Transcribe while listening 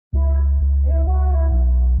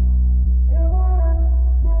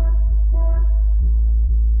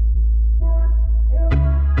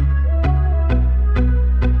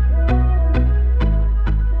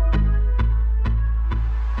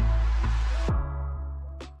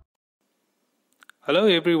Hello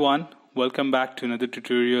everyone, welcome back to another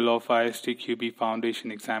tutorial of ISTQB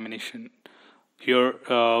Foundation examination. Here,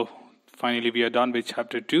 finally we are done with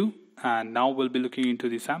chapter 2 and now we'll be looking into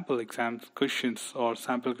the sample exam questions or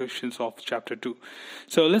sample questions of chapter 2.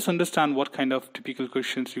 So let's understand what kind of typical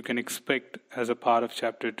questions you can expect as a part of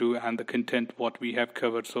chapter 2 and the content what we have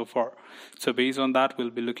covered so far. So based on that,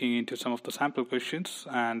 we'll be looking into some of the sample questions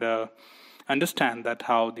and understand that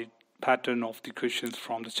how the pattern of the questions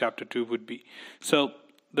from the chapter 2 would be. So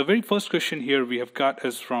the very first question here we have got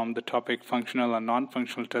is from the topic functional and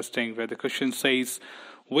non-functional testing, where the question says,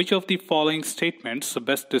 which of the following statements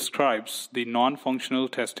best describes the non-functional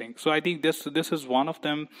testing? So I think this is one of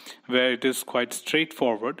them where it is quite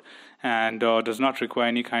straightforward and does not require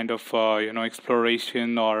any kind of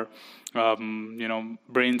exploration or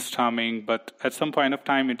brainstorming, but at some point of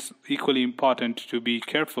time it's equally important to be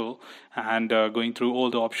careful and going through all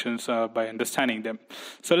the options by understanding them.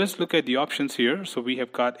 So let's look at the options here. So we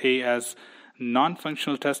have got A as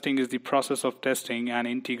non-functional testing is the process of testing an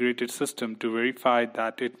integrated system to verify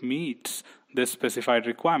that it meets the specified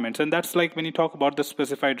requirements. And that's like when you talk about the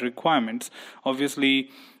specified requirements,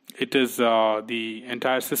 obviously it is the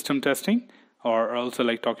entire system testing, or also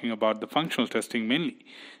like talking about the functional testing mainly.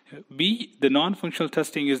 B, the non-functional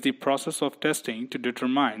testing is the process of testing to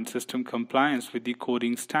determine system compliance with the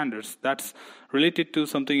coding standards. That's related to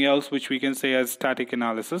something else which we can say as static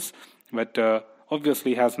analysis, but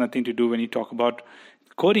obviously has nothing to do when you talk about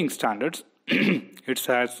coding standards. It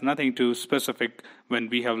has nothing to specific when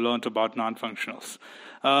we have learned about non-functionals.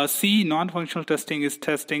 C, non-functional testing is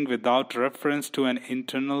testing without reference to an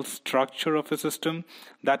internal structure of a system.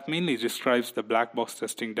 That mainly describes the black box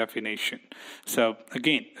testing definition. So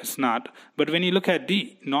again, it's not. But when you look at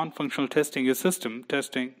D, non-functional testing is system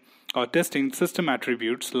testing or testing system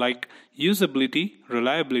attributes like usability,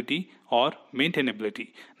 reliability, or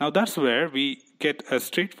maintainability. Now that's where we get a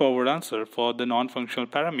straightforward answer for the non-functional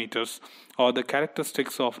parameters or the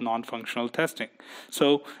characteristics of non-functional testing.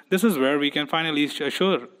 So this is where we can finally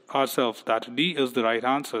assure ourselves that D is the right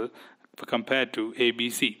answer compared to A, B,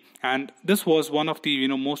 C. And this was one of the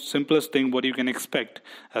most simplest thing what you can expect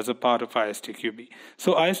as a part of ISTQB.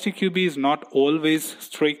 So ISTQB is not always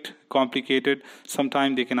strict, complicated.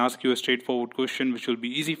 Sometimes they can ask you a straightforward question which will be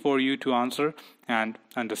easy for you to answer and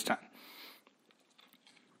understand.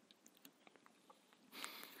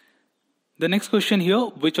 The next question here,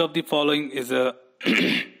 which of the following is a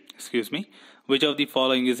which of the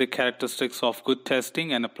following is a characteristics of good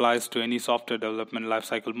testing and applies to any software development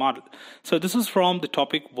lifecycle model? So this is from the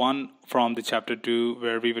topic 1 from the chapter 2,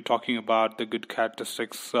 where we were talking about the good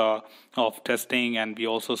characteristics of testing, and we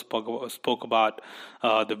also spoke about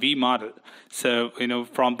the V model. So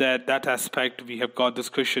from that aspect we have got this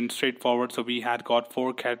question straightforward. So we had got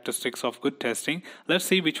 4 characteristics of good testing. Let's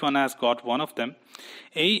see which one has got one of them.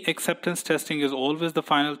 A, acceptance testing is always the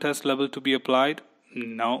final test level to be applied.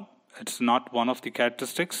 No, it's not one of the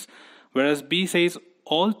characteristics. Whereas B says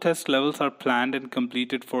all test levels are planned and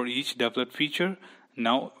completed for each developed feature.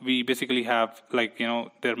 Now we basically have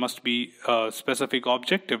there must be a specific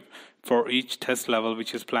objective for each test level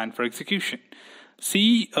which is planned for execution.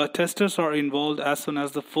 C, testers are involved as soon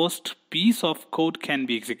as the first piece of code can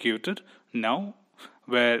be executed. No,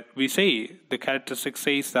 where we say the characteristic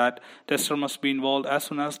says that tester must be involved as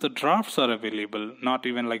soon as the drafts are available, not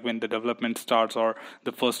even like when the development starts or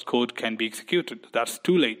the first code can be executed. That's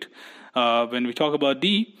too late. When we talk about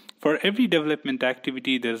D, for every development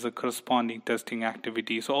activity there is a corresponding testing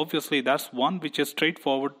activity. So obviously that's one which is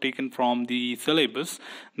straightforward, taken from the syllabus.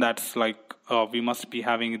 That's like we must be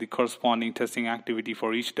having the corresponding testing activity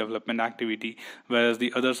for each development activity, whereas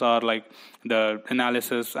the others are like the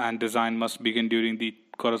analysis and design must begin during the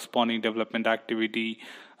corresponding development activity.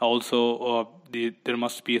 Also there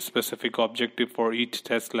must be a specific objective for each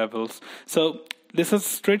test levels. So this is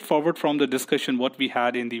straightforward from the discussion what we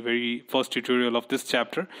had in the very first tutorial of this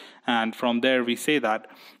chapter, and from there we say that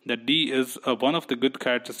D is one of the good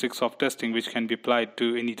characteristics of testing which can be applied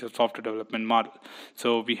to any software development model.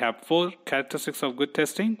 So we have 4 characteristics of good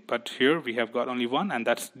testing, but here we have got only one, and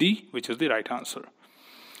that's D, which is the right answer.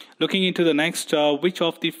 Looking into the next, which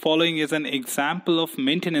of the following is an example of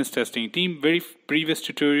maintenance testing? Team, very previous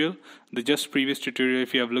tutorial, the just previous tutorial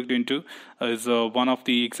if you have looked into is one of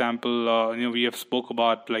the example, we have spoken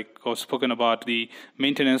about the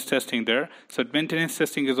maintenance testing there. So maintenance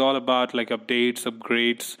testing is all about like updates,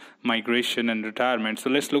 upgrades, migration and retirement.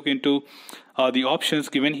 So let's look into the options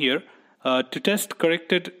given here. To test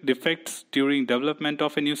corrected defects during development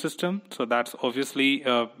of a new system. So that's obviously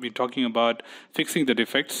we're talking about fixing the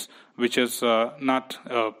defects, which is not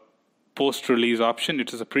post-release option.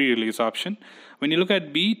 It is a pre-release option. When you look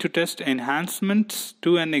at B, to test enhancements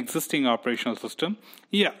to an existing operational system,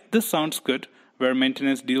 yeah, this sounds good, where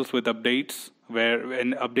maintenance deals with updates, where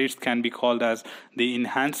updates can be called as the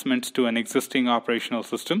enhancements to an existing operational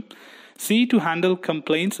system. C, to handle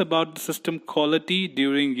complaints about the system quality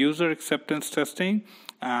during user acceptance testing.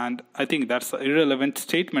 And I think that's an irrelevant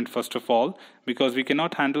statement, first of all, because we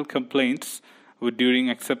cannot handle complaints during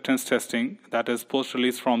acceptance testing, that is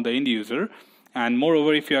post-release from the end user. And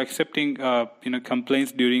moreover, if you're accepting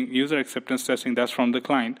complaints during user acceptance testing, that's from the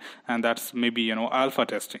client, and that's maybe alpha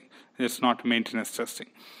testing. It's not maintenance testing.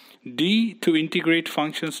 D, to integrate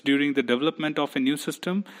functions during the development of a new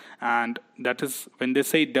system, and that is when they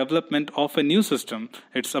say development of a new system,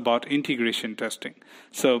 it's about integration testing.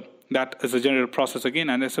 So that is a general process again,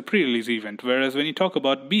 and it's a pre-release event. Whereas when you talk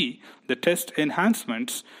about B, the test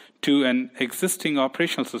enhancements to an existing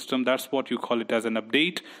operational system, that's what you call it as an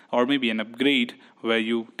update or maybe an upgrade, where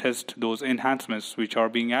you test those enhancements which are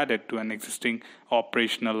being added to an existing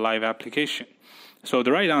operational live application. So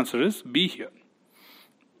the right answer is B here.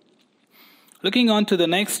 Looking on to the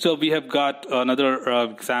next, we have got another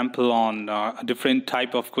example on a different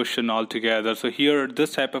type of question altogether. So here,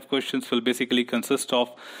 this type of questions will basically consist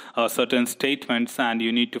of certain statements, and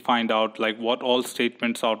you need to find out like what all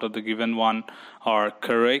statements out of the given one are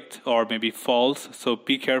correct or maybe false. So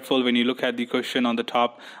be careful when you look at the question on the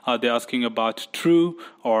top. They're asking about true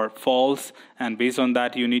or false, and based on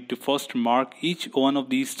that, you need to first mark each one of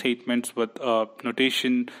these statements with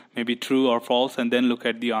notation, maybe true or false, and then look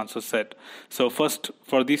at the answer set. So first,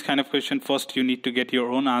 for these kind of questions, first you need to get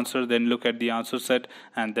your own answer, then look at the answer set,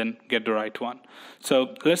 and then get the right one.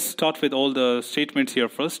 So let's start with all the statements here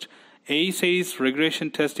first. A says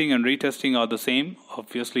regression testing and retesting are the same.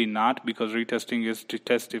 Obviously not, because retesting is to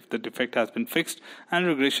test if the defect has been fixed, and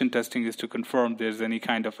regression testing is to confirm there's any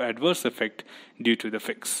kind of adverse effect due to the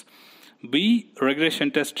fix. B,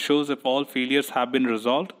 regression test shows if all failures have been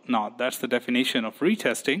resolved. Now, that's the definition of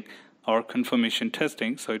retesting or confirmation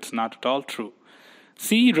testing, so it's not at all true.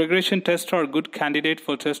 C, regression tests are a good candidate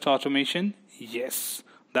for test automation. Yes.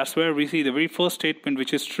 That's where we see the very first statement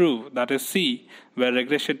which is true, that is C, where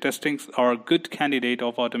regression testings are a good candidate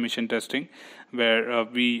of automation testing, where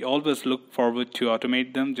we always look forward to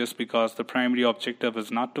automate them just because the primary objective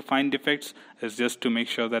is not to find defects, it's just to make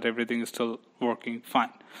sure that everything is still working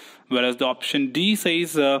fine. Whereas the option D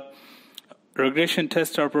says regression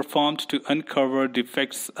tests are performed to uncover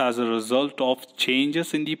defects as a result of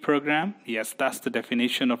changes in the program. Yes, that's the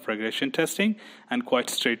definition of regression testing, and quite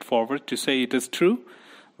straightforward to say it is true.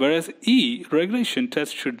 Whereas E, regression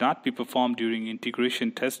tests should not be performed during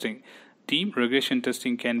integration testing. Team, regression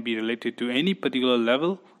testing can be related to any particular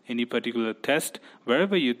level, any particular test.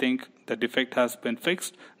 Wherever you think the defect has been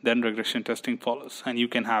fixed, then regression testing follows. And you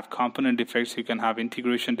can have component defects, you can have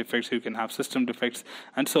integration defects, you can have system defects,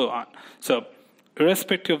 and so on. So,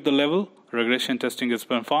 irrespective of the level, regression testing is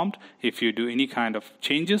performed if you do any kind of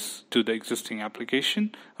changes to the existing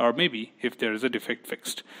application, or maybe if there is a defect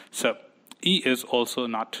fixed. So, E is also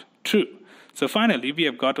not true. So finally, we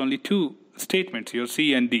have got only two statements here,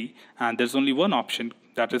 C and D, and there's only one option,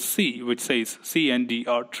 that is C, which says C and D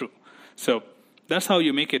are true. So that's how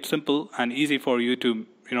you make it simple and easy for you to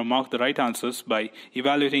mark the right answers, by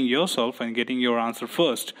evaluating yourself and getting your answer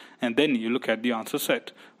first, and then you look at the answer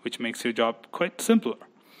set, which makes your job quite simpler.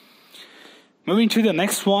 Moving to the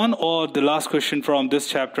next one, or the last question from this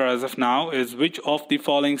chapter as of now, is which of the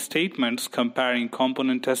following statements comparing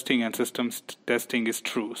component testing and systems testing is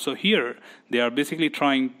true? So here, they are basically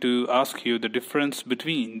trying to ask you the difference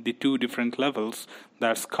between the two different levels,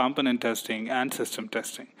 that's component testing and system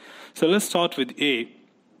testing. So let's start with A.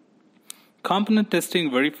 Component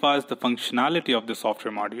testing verifies the functionality of the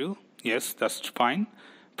software module. Yes, that's fine.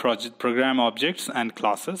 Program objects and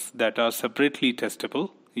classes that are separately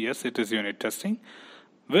testable. Yes, it is unit testing.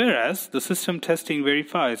 Whereas the system testing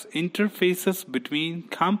verifies interfaces between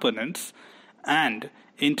components and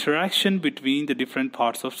interaction between the different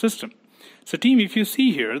parts of system. So team, if you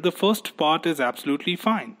see here, the first part is absolutely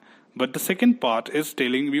fine. But the second part is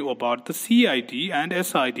telling you about the CIT and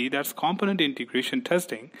SIT, that's component integration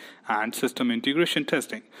testing and system integration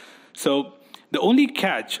testing. So the only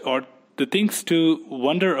catch, or the things to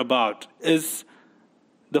wonder about, is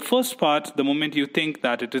the first part. The moment you think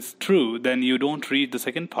that it is true, then you don't read the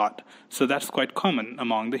second part. So that's quite common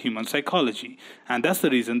among the human psychology. And that's the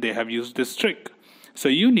reason they have used this trick. So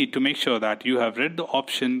you need to make sure that you have read the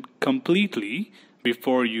option completely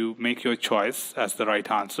before you make your choice as the right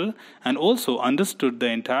answer, and also understood the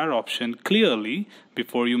entire option clearly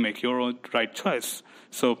before you make your right choice.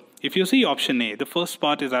 So if you see option A, the first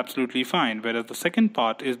part is absolutely fine, whereas the second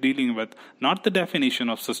part is dealing with not the definition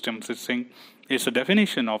of system testing, it's a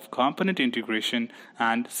definition of component integration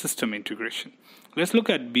and system integration. Let's look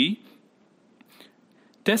at B.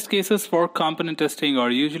 Test cases for component testing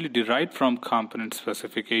are usually derived from component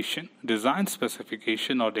specification, design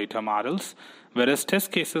specification, or data models, whereas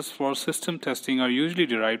test cases for system testing are usually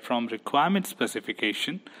derived from requirement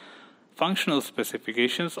specification, functional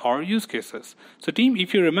specifications, or use cases. So team,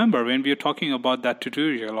 if you remember when we are talking about that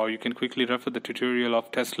tutorial, or you can quickly refer the tutorial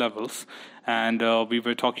of test levels, and we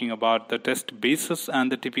were talking about the test basis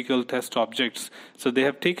and the typical test objects. So they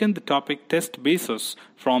have taken the topic test basis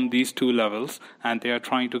from these two levels and they are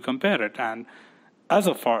trying to compare it. And as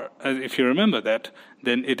far as if you remember that,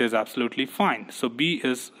 then it is absolutely fine. So B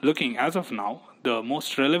is looking as of now the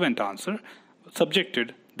most relevant answer.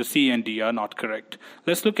 Subjected, the C and D are not correct.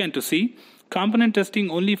 Let's look into C. Component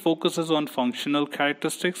testing only focuses on functional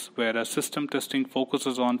characteristics, whereas system testing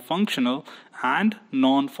focuses on functional and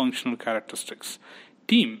non-functional characteristics.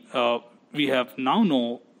 Team, we have now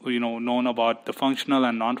known about the functional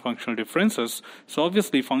and non-functional differences. So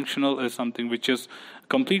obviously functional is something which is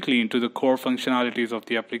completely into the core functionalities of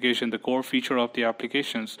the application, the core feature of the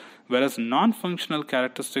applications, whereas non-functional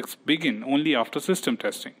characteristics begin only after system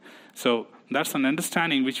testing. So that's an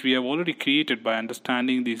understanding which we have already created by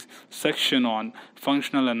understanding this section on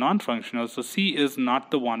functional and non-functional. So C is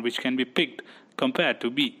not the one which can be picked compared to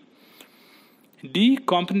B. D,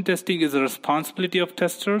 component testing is a responsibility of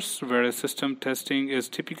testers, whereas system testing is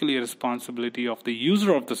typically a responsibility of the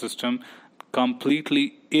user of the system,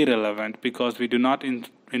 completely irrelevant because we do not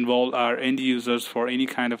involve our end users for any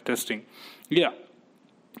kind of testing. Yeah.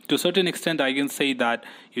 To a certain extent, I can say that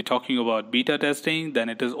you're talking about beta testing, then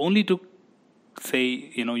it is only to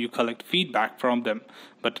say, you collect feedback from them,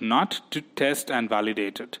 but not to test and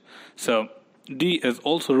validate it. So D is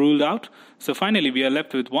also ruled out. So finally, we are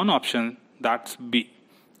left with one option, that's B.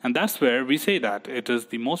 And that's where we say that it is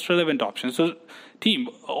the most relevant option. So team,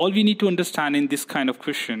 all we need to understand in this kind of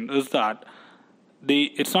question is that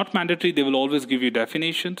it's not mandatory they will always give you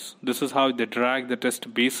definitions. This is how they drag the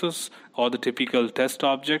test basis or the typical test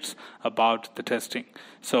objects about the testing.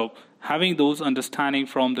 So having those understanding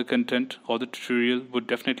from the content or the tutorial would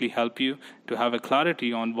definitely help you to have a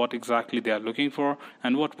clarity on what exactly they are looking for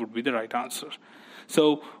and what would be the right answer.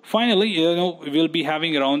 So finally, we'll be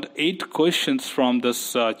having around 8 questions from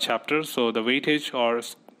this chapter. So the weightage or,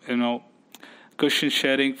 question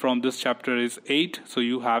sharing from this chapter is 8. So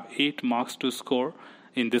you have 8 marks to score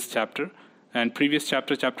in this chapter. And previous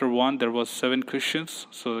chapter, chapter 1, there was 7 questions.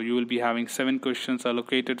 So you will be having 7 questions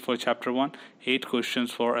allocated for chapter 1, 8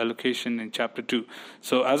 questions for allocation in chapter 2.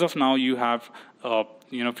 So as of now, you have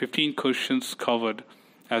 15 questions covered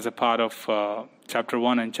as a part of chapter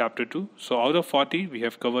 1 and chapter 2. So out of 40, we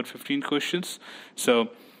have covered 15 questions. So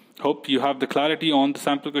hope you have the clarity on the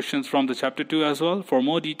sample questions from the chapter 2 as well. For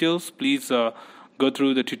more details, please go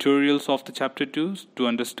through the tutorials of the chapter 2 to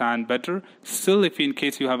understand better. Still, if in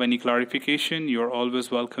case you have any clarification, you're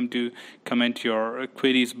always welcome to comment your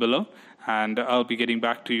queries below. And I'll be getting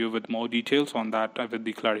back to you with more details on that with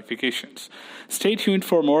the clarifications. Stay tuned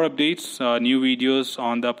for more updates, new videos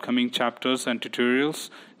on the upcoming chapters and tutorials.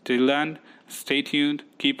 Till then, stay tuned,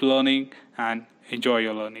 keep learning, and enjoy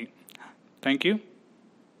your learning. Thank you.